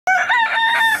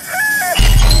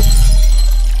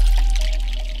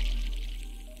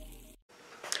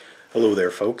Hello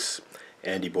there folks,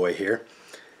 Andy Boy here.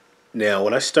 Now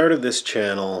when I started this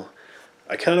channel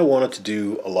I kind of wanted to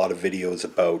do a lot of videos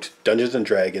about Dungeons and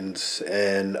Dragons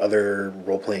and other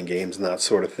role-playing games and that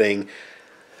sort of thing.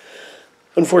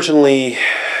 Unfortunately,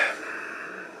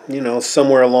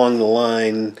 somewhere along the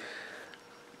line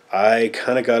I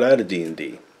kind of got out of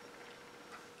D&D.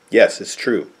 Yes, it's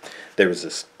true. There was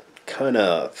this kind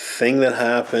of thing that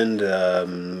happened,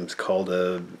 it's called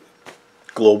a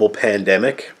global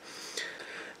pandemic,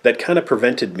 that kind of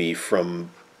prevented me from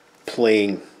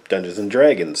playing Dungeons and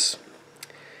Dragons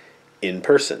in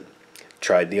person.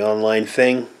 Tried the online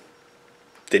thing,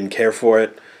 didn't care for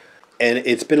it, and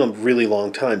it's been a really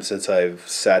long time since I've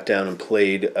sat down and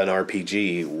played an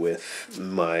RPG with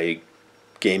my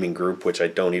gaming group, which I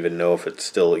don't even know if it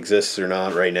still exists or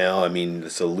not right now. I mean,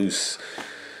 it's a loose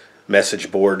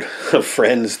message board of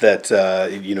friends that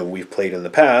we've played in the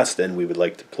past and we would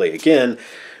like to play again.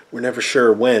 We're never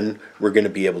sure when we're going to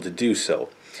be able to do so.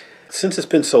 Since it's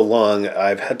been so long,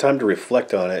 I've had time to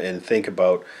reflect on it and think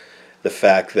about the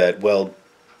fact that, well,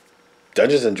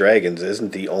 Dungeons and Dragons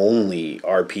isn't the only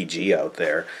RPG out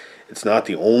there. It's not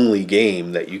the only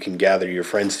game that you can gather your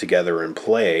friends together and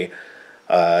play.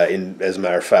 As a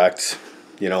matter of fact,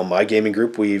 my gaming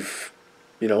group, we've,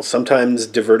 sometimes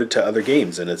diverted to other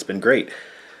games, and it's been great.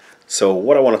 So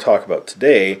what I want to talk about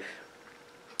today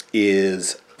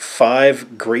is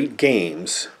 5 great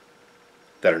games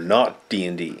that are not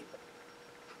D&D.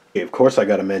 Okay, of course I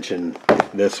got to mention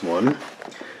this one.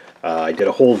 I did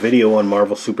a whole video on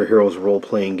Marvel Superheroes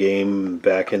role-playing game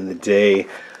back in the day,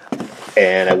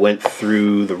 and I went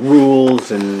through the rules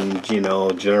and,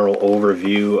 general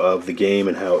overview of the game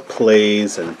and how it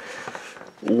plays, and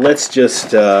let's just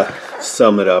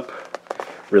sum it up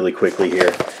really quickly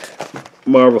here.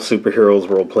 Marvel Superheroes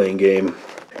role-playing game.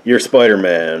 You're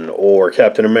Spider-Man, or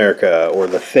Captain America, or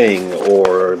The Thing,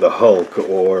 or the Hulk,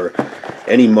 or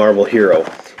any Marvel hero.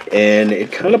 And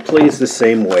it kind of plays the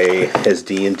same way as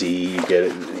D&D. You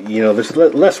get, there's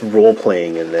less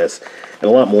role-playing in this, and a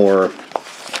lot more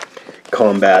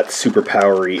combat,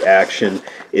 superpowery action.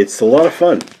 It's a lot of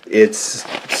fun. It's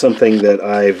something that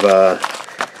I've,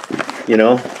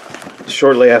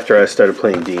 shortly after I started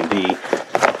playing D&D,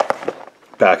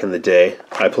 back in the day,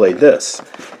 I played this.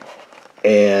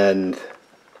 And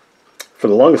for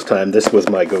the longest time, this was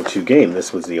my go-to game.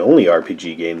 This was the only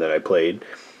RPG game that I played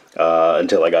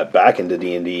until I got back into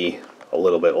D&D a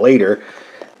little bit later.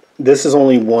 This is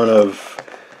only one of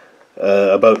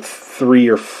about 3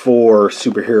 or 4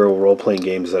 superhero role-playing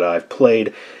games that I've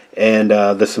played, and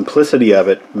the simplicity of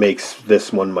it makes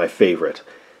this one my favorite.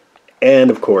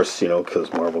 And of course,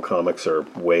 because Marvel comics are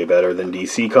way better than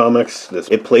DC comics,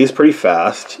 it plays pretty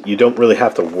fast. You don't really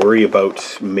have to worry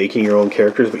about making your own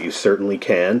characters, but you certainly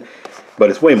can.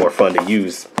 But it's way more fun to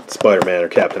use Spider-Man or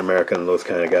Captain America and those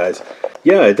kind of guys.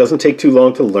 Yeah, it doesn't take too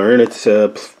long to learn. It's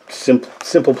a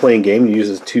simple playing game. It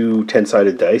uses 2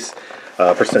 10-sided dice,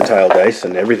 percentile dice,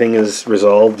 and everything is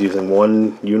resolved using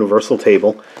one universal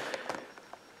table.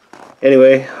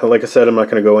 Anyway, like I said, I'm not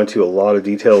going to go into a lot of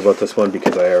detail about this one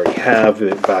because I already have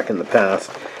it back in the past.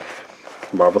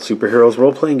 Marvel Superheroes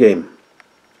role-playing game.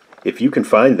 If you can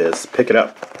find this, pick it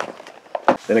up.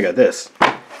 Then I got this.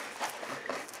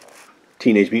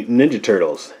 Teenage Mutant Ninja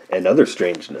Turtles and Other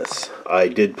Strangeness. I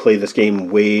did play this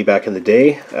game way back in the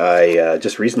day. I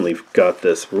just recently got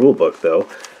this rule book, though.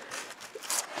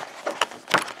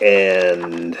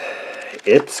 And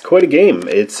it's quite a game.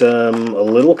 It's a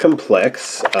little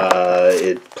complex.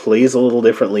 It plays a little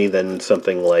differently than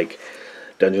something like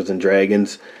Dungeons and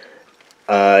Dragons.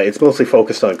 It's mostly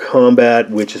focused on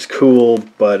combat, which is cool,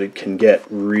 but it can get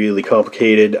really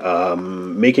complicated.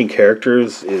 Making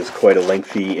characters is quite a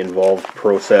lengthy, involved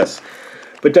process,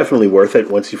 but definitely worth it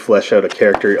once you flesh out a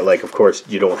character. Like, of course,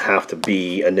 you don't have to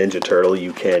be a Ninja Turtle.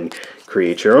 You can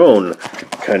create your own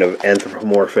kind of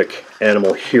anthropomorphic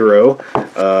animal hero.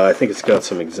 I think it's got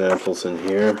some examples in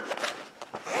here.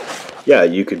 Yeah,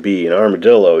 you could be an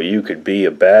armadillo. You could be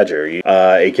a badger.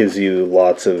 It gives you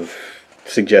lots of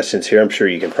suggestions here. I'm sure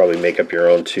you can probably make up your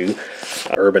own too.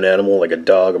 Urban animal like a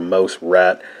dog, a mouse,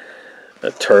 rat,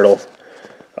 a turtle.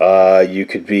 You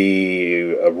could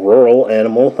be a rural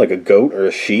animal like a goat or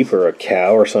a sheep or a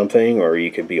cow or something, or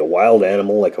you could be a wild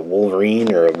animal like a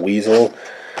wolverine or a weasel.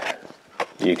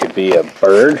 You could be a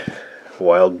bird, a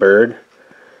wild bird.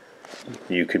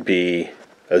 You could be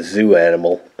a zoo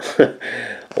animal. Yeah,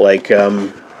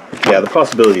 the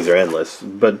possibilities are endless.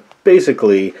 But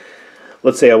basically,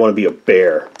 let's say I want to be a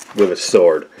bear with a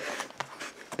sword.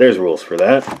 There's rules for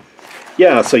that.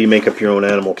 Yeah, so you make up your own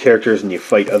animal characters and you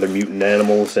fight other mutant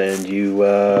animals and you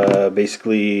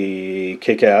basically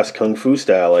kick ass kung fu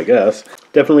style, I guess.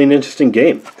 Definitely an interesting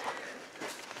game.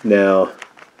 Now,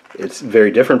 it's very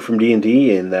different from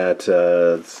D&D in that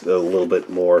it's a little bit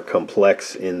more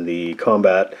complex in the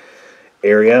combat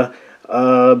area.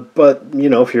 But, you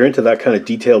know, if you're into that kind of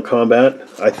detailed combat,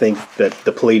 I think that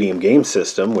the Palladium game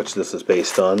system, which this is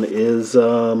based on, is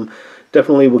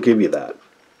definitely will give you that.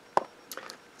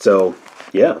 So,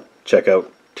 yeah, check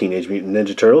out Teenage Mutant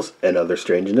Ninja Turtles and Other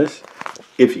Strangeness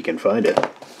if you can find it.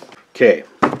 Okay,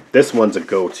 this one's a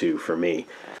go-to for me.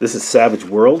 This is Savage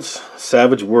Worlds.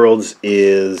 Savage Worlds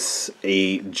is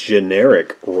a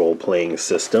generic role-playing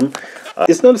system.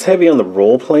 It's not as heavy on the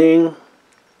role-playing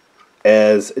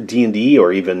as D&D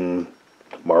or even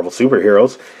Marvel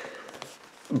superheroes,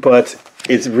 but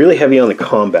it's really heavy on the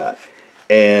combat.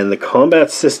 And the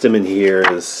combat system in here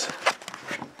is...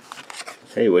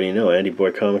 Hey, what do you know? Andy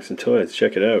Boy Comics and Toys.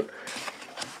 Check it out.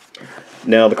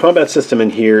 Now, the combat system in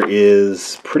here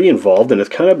is pretty involved, and it's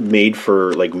kind of made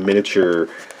for like miniature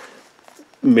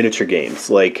games,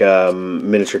 like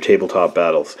miniature tabletop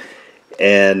battles.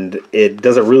 And it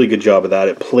does a really good job of that.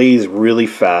 It plays really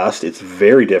fast. It's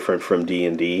very different from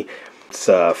D&D. It's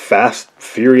fast,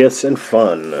 furious, and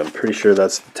fun. I'm pretty sure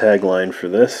that's the tagline for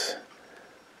this.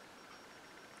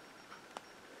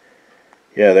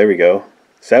 Yeah, there we go.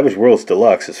 Savage Worlds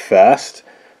Deluxe is fast,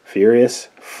 furious,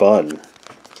 fun.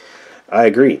 I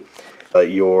agree.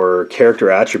 Your character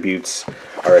attributes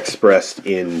are expressed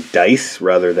in dice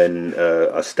rather than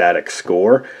a static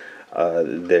score.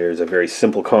 There's a very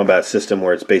simple combat system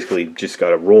where it's basically just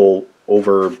got to roll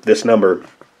over this number.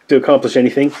 To accomplish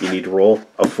anything, you need to roll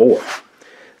a 4.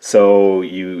 So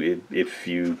if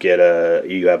you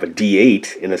have a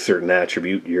D8 in a certain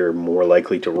attribute, you're more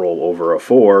likely to roll over a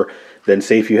 4 than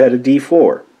say if you had a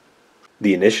D4.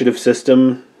 The initiative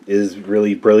system is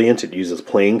really brilliant. It uses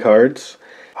playing cards.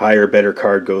 Higher, better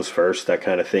card goes first, that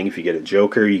kind of thing. If you get a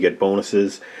joker, you get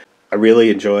bonuses. I really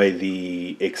enjoy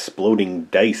the exploding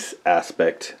dice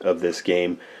aspect of this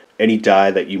game. Any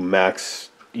die that you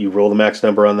roll the max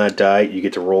number on that die, you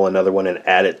get to roll another one and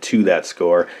add it to that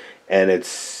score, and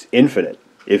it's infinite.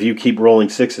 If you keep rolling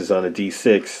 6s on a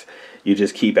D6, you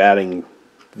just keep adding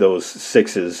those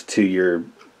 6s to your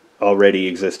already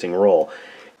existing roll.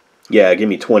 Yeah, give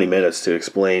me 20 minutes to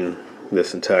explain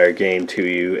this entire game to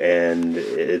you, and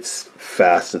it's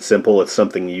fast and simple. It's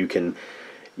something you could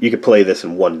play this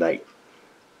in one night.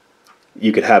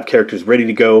 You could have characters ready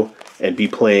to go and be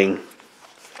playing,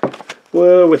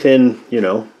 well, within,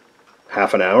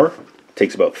 half an hour. It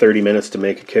takes about 30 minutes to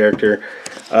make a character,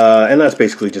 and that's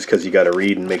basically just because you got to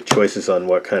read and make choices on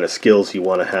what kind of skills you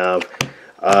want to have.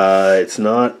 It's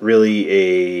not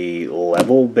really a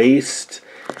level based.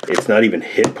 It's not even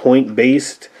hit point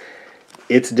based.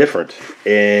 It's different,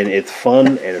 and it's fun,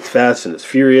 and it's fast, and it's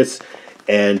furious,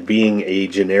 and being a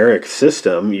generic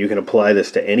system, you can apply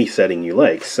this to any setting you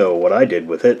like. So what I did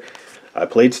with it, I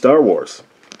played Star Wars.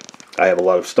 I have a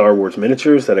lot of Star Wars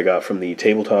miniatures that I got from the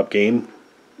tabletop game,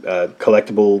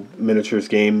 collectible miniatures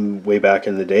game way back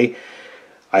in the day.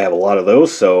 I have a lot of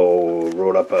those, so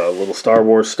wrote up a little Star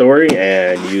Wars story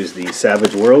and used the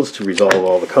Savage Worlds to resolve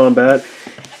all the combat,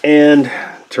 and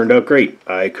turned out great.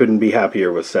 I couldn't be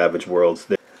happier with Savage Worlds.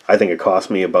 I think it cost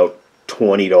me about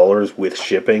 $20 with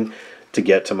shipping to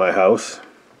get to my house.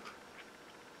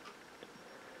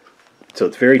 So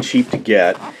it's very cheap to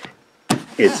get.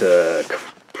 It's a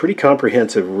pretty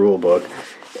comprehensive rule book,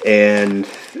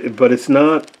 but it's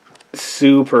not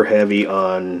super heavy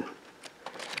on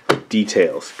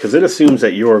details, because it assumes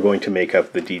that you're going to make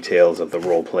up the details of the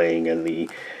role-playing and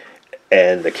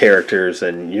the characters,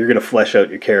 and you're going to flesh out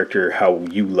your character how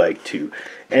you like to,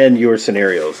 and your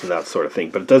scenarios and that sort of thing.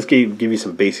 But it does give you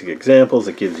some basic examples.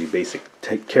 It gives you basic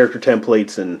character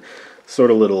templates and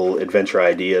sort of little adventure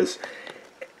ideas.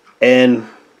 And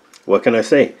what can I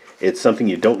say? It's something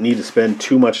you don't need to spend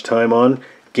too much time on.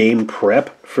 Game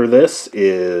prep for this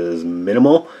is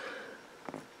minimal,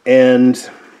 and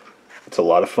it's a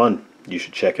lot of fun. You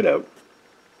should check it out.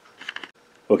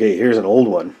 Okay, here's an old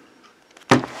one.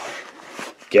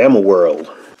 Gamma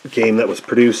World, a game that was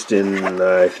produced in,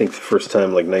 I think the first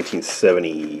time like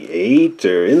 1978,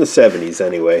 or in the 70s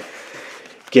anyway.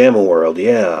 Gamma World,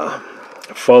 yeah.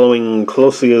 Following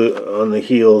closely on the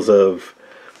heels of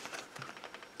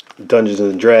Dungeons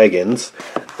and Dragons.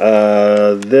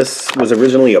 This was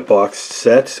originally a boxed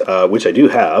set, which I do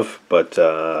have, but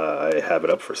I have it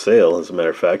up for sale, as a matter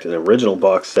of fact. An original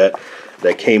box set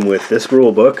that came with this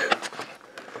rule book,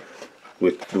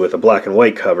 with a black and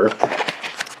white cover,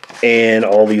 and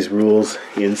all these rules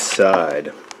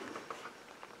inside.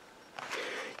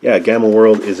 Yeah, Gamma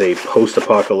World is a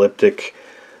post-apocalyptic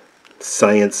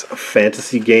science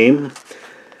fantasy game.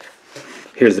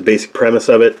 Here's the basic premise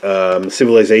of it.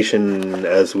 Civilization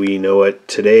as we know it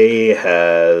today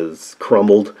has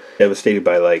crumbled, devastated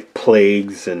by like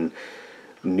plagues and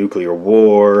nuclear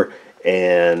war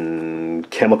and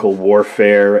chemical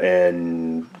warfare,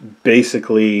 and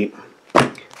basically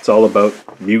it's all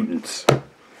about mutants.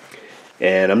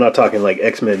 And I'm not talking like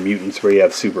X-Men mutants where you have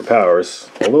superpowers,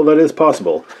 although that is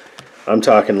possible. I'm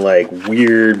talking like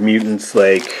weird mutants,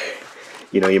 like,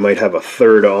 you know, you might have a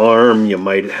third arm, you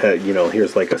might have, you know,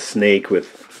 here's like a snake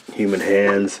with human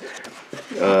hands.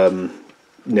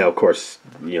 Now, of course,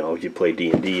 you know, if you play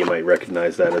D&D, you might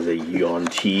recognize that as a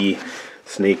Yuan-Ti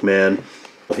Snake Man.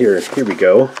 Here we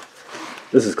go.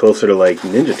 This is closer to like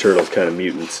Ninja Turtles kind of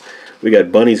mutants. We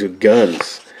got bunnies with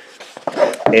guns.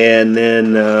 And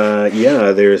then,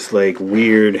 yeah, there's like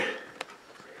weird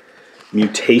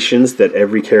mutations that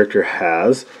every character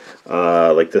has.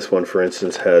 Like this one, for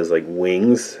instance, has like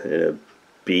wings and a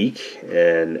beak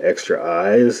and extra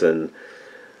eyes and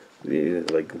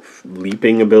like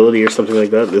leaping ability or something like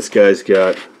that. This guy's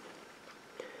got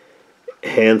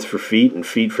hands for feet and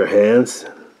feet for hands.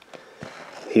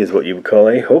 He's what you would call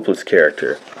a hopeless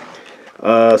character.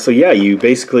 So yeah, you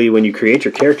basically, when you create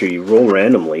your character, you roll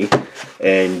randomly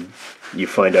and you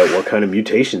find out what kind of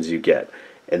mutations you get.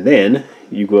 And then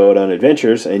you go out on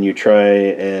adventures and you try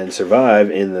and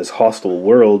survive in this hostile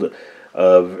world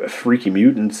of freaky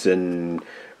mutants and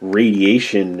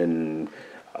radiation and,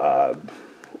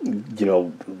 you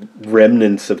know,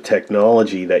 remnants of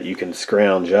technology that you can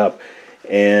scrounge up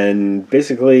and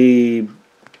basically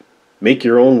make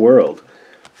your own world.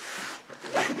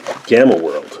 Gamma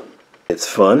World. It's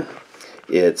fun.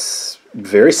 It's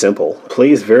very simple.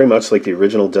 Plays very much like the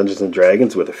original Dungeons and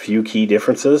Dragons with a few key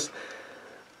differences.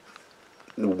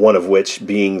 One of which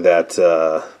being that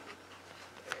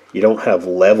you don't have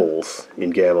levels in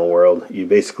Gamma World. You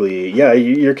basically, yeah,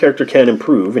 your character can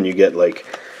improve, and you get like,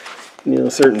 you know,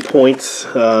 certain points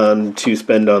to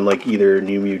spend on like either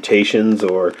new mutations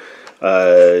or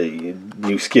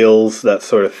new skills, that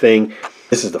sort of thing.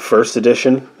 This is the first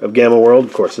edition of Gamma World.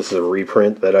 Of course, this is a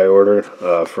reprint that I ordered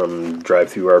from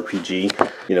Drive-Thru-RPG.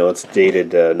 You know, it's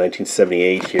dated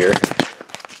 1978 here.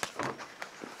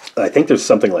 I think there's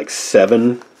something like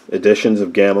 7 editions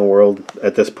of Gamma World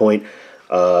at this point.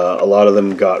 A lot of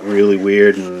them got really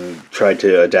weird and tried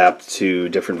to adapt to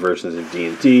different versions of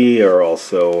D&D, or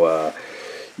also,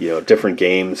 you know, different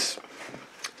games.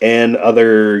 And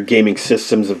other gaming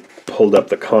systems have pulled up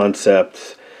the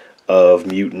concept of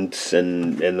mutants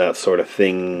and that sort of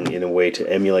thing in a way to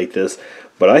emulate this.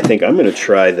 But I think I'm going to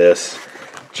try this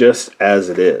just as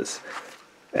it is,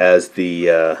 as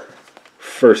the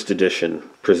first edition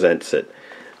presents it.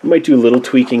 I might do a little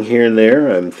tweaking here and there.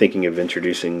 I'm thinking of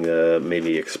introducing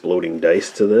maybe exploding dice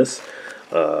to this,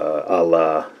 a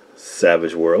la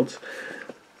Savage Worlds.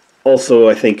 Also,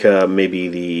 I think maybe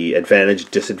the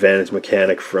advantage-disadvantage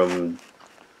mechanic from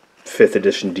 5th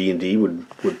edition D&D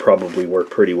would probably work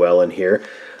pretty well in here.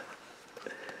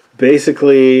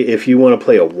 Basically, if you want to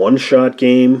play a one-shot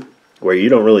game where you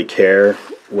don't really care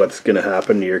what's going to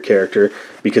happen to your character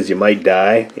because you might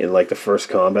die in like the first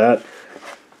combat,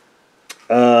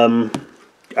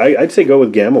 I'd say go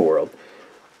with Gamma World,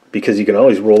 because you can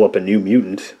always roll up a new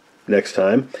mutant next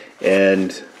time,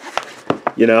 and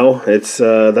you know, it's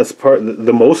that's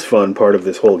the most fun part of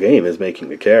this whole game is making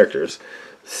the characters.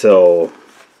 So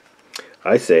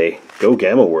I say go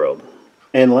Gamma World.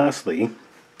 And lastly,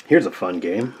 here's a fun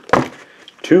game,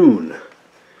 Toon,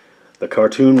 the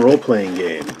cartoon role-playing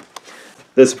game.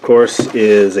 This, of course,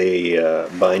 is a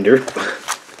binder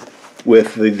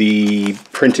with the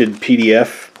printed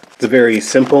PDF. It's a very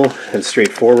simple and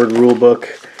straightforward rule book.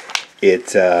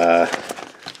 It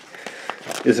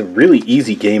is a really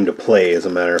easy game to play, as a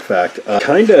matter of fact.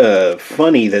 Kind of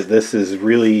funny that this is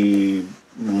really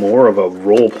more of a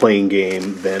role-playing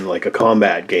game than like a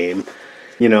combat game.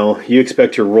 You know, you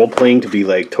expect your role-playing to be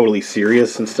like totally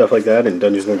serious and stuff like that in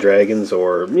Dungeons and Dragons,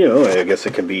 or, you know, I guess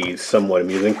it can be somewhat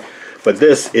amusing. But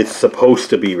this, it's supposed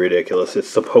to be ridiculous. It's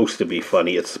supposed to be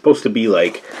funny. It's supposed to be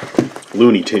like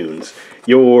Looney Tunes.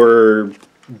 Your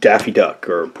Daffy Duck,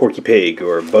 or Porky Pig,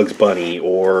 or Bugs Bunny,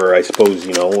 or I suppose,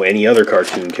 you know, any other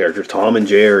cartoon characters, Tom and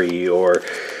Jerry, or,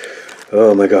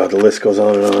 oh my god, the list goes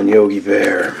on and on, Yogi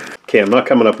Bear. Okay, I'm not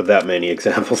coming up with that many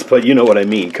examples, but you know what I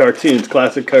mean. Cartoons,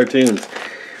 classic cartoons,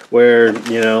 where,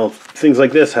 you know, things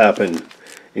like this happen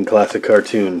in classic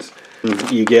cartoons.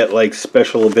 You get like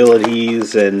special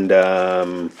abilities, and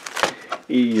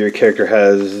your character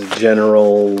has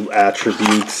general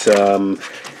attributes.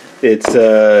 It's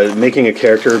making a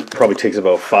character probably takes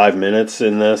about 5 minutes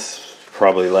in this,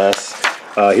 probably less.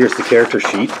 Here's the character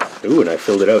sheet. Ooh, and I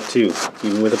filled it out too,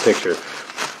 even with a picture.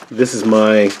 This is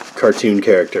my cartoon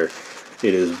character.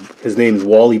 His name's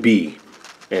Wally B,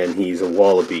 and he's a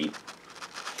wallaby.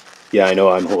 Yeah, I know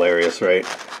I'm hilarious, right?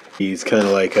 He's kind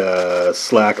of like a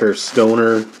slacker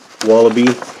stoner wallaby.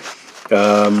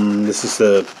 This is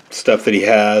the stuff that he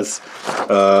has.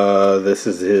 This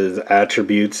is his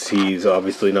attributes. He's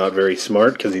obviously not very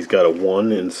smart because he's got a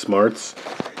 1 in smarts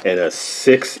and a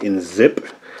 6 in zip.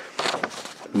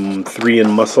 3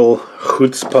 in muscle.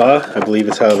 Chutzpah, I believe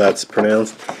is how that's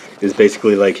pronounced, is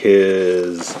basically like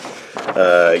his...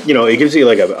 it gives you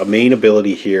like a main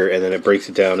ability here, and then it breaks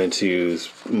it down into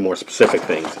more specific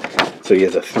things. So he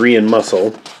has a 3 in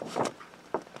muscle,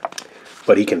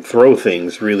 but he can throw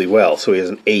things really well. So he has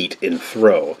an 8 in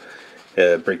throw.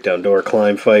 Break down door,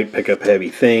 climb, fight, pick up heavy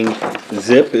thing.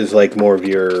 Zip is like more of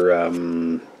your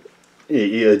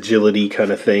agility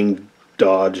kind of thing.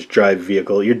 Dodge, drive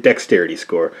vehicle, your dexterity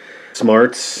score.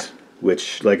 Smarts,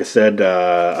 which, like I said,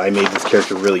 I made this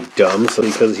character really dumb, so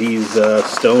because he's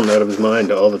stoned out of his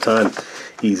mind all the time.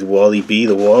 He's Wally B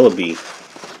the Wallaby.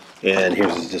 And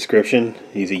here's his description.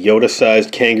 He's a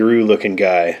Yoda-sized kangaroo-looking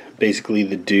guy. Basically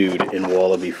the dude in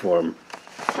wallaby form.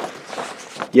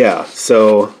 Yeah,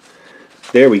 so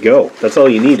there we go. That's all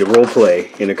you need to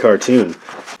roleplay in a cartoon.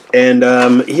 And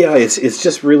yeah, it's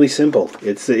just really simple.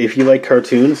 If you like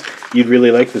cartoons, you'd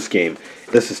really like this game.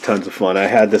 This is tons of fun. I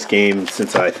had this game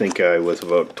since I think I was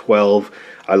about 12.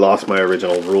 I lost my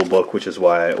original rulebook, which is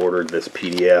why I ordered this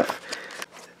PDF.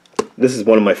 This is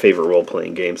one of my favorite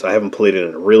role-playing games. I haven't played it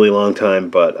in a really long time,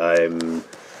 but I'm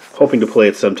hoping to play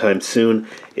it sometime soon.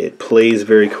 It plays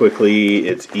very quickly.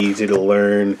 It's easy to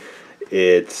learn.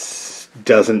 It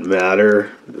doesn't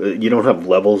matter. You don't have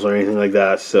levels or anything like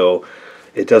that, so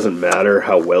it doesn't matter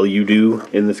how well you do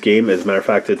in this game. As a matter of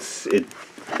fact, it's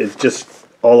just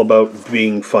all about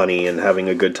being funny and having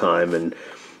a good time and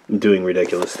doing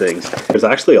ridiculous things. There's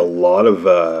actually a lot of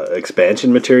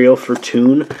expansion material for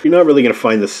Toon. You're not really going to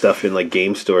find this stuff in like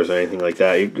game stores or anything like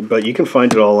that, but you can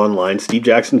find it all online. Steve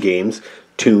Jackson Games,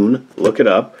 Toon, look it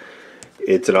up.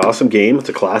 It's an awesome game. It's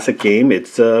a classic game.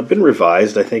 It's been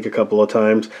revised, I think, a couple of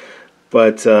times.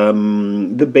 But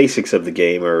the basics of the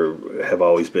game have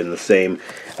always been the same.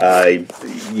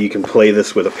 You can play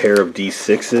this with a pair of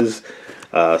D6s,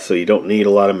 so you don't need a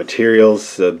lot of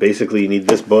materials. Basically, you need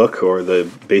this book or the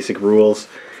basic rules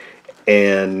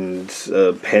and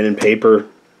pen and paper,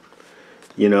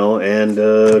 and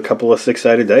a couple of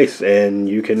 6-sided dice, and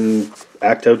you can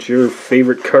act out your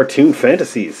favorite cartoon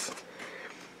fantasies.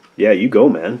 Yeah, you go,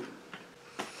 man.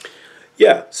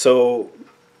 Yeah, so...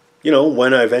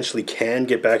 when I eventually can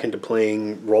get back into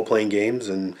playing role-playing games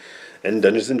and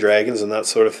Dungeons and Dragons and that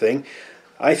sort of thing,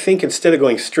 I think instead of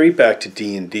going straight back to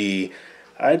D&D,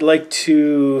 I'd like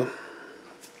to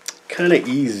kind of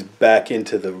ease back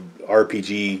into the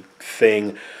RPG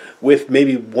thing with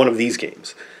maybe one of these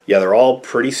games. Yeah, they're all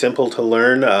pretty simple to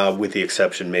learn, with the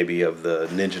exception maybe of the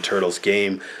Ninja Turtles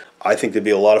game. I think they'd be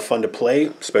a lot of fun to play,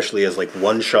 especially as like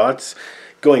one-shots.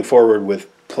 Going forward with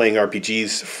playing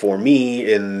RPGs for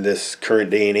me in this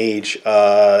current day and age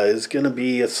is going to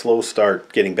be a slow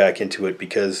start getting back into it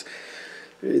because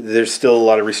there's still a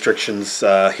lot of restrictions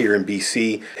here in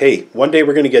BC. Hey, one day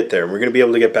we're going to get there and we're going to be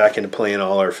able to get back into playing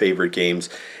all our favorite games.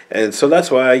 And so that's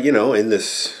why, in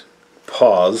this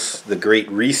pause, the great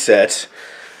reset,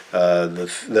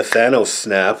 the Thanos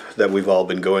snap that we've all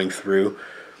been going through,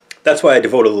 that's why I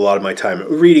devoted a lot of my time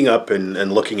reading up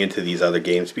and looking into these other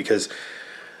games, because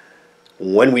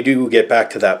when we do get back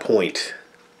to that point,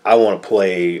 I want to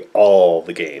play all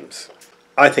the games.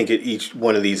 I think each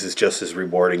one of these is just as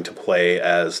rewarding to play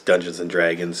as Dungeons and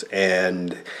Dragons,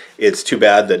 and it's too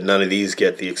bad that none of these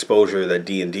get the exposure that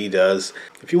D&D does.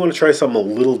 If you want to try something a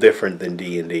little different than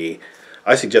D&D,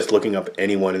 I suggest looking up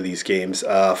any one of these games.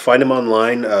 Find them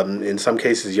online. In some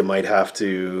cases, you might have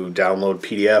to download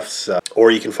PDFs, or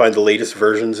you can find the latest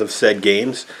versions of said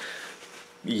games.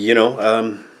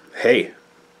 Hey,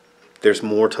 there's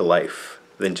more to life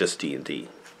than just D&D.